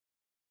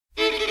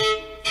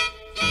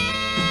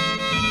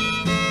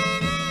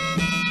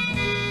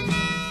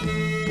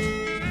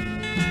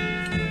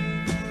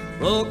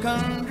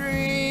Broken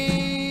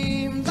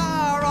dreams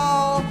are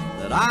all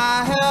that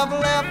I have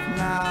left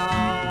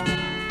now,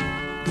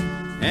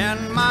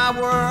 and my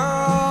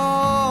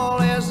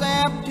world is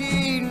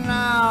empty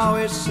now,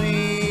 it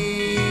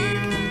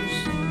seems.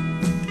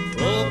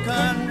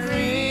 Broken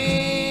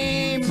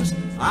dreams,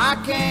 I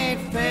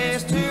can't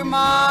face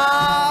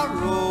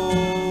tomorrow,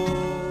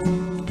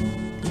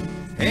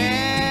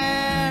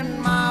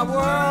 in my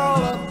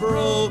world of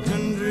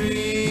broken dreams.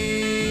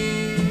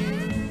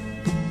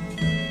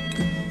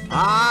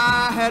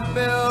 I had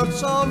built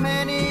so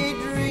many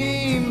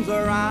dreams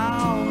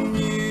around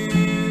you,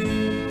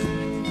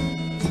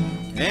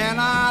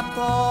 and I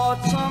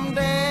thought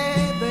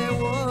someday they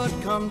would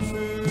come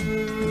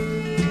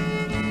true.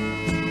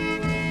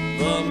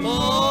 The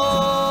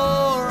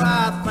more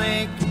I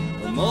think,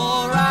 the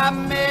more I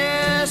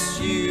miss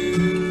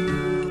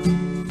you,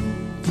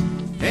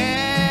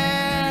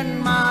 in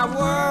my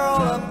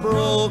world of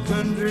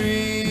broken dreams.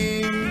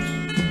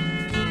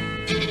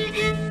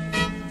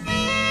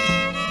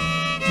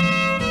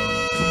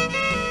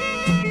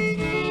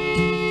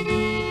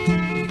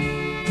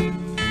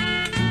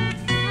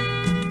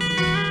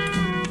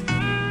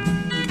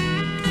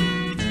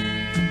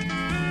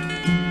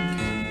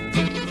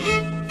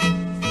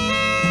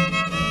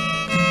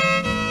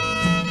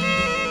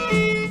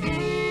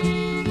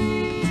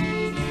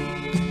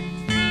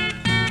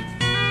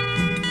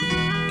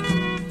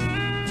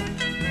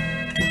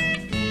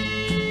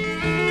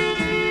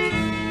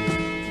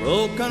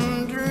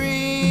 Broken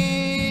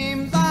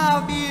dreams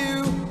of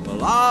you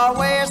will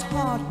always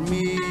haunt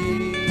me,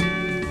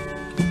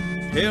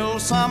 till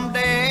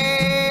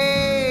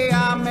someday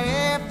I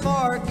may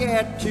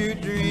forget to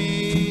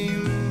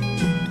dream.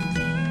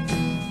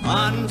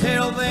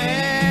 Until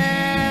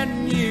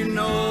then, you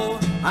know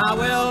I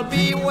will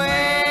be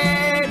waiting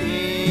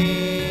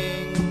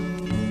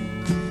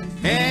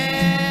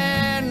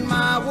in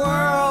my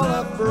world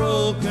of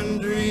broken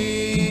dreams.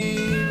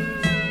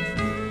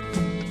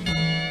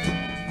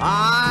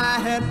 I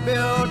had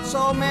built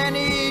so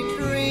many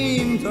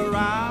dreams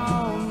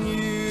around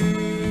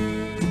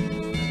you,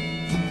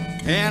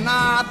 and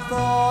I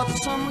thought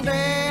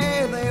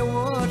someday they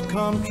would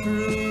come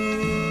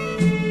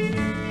true.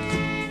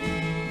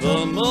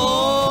 The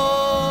more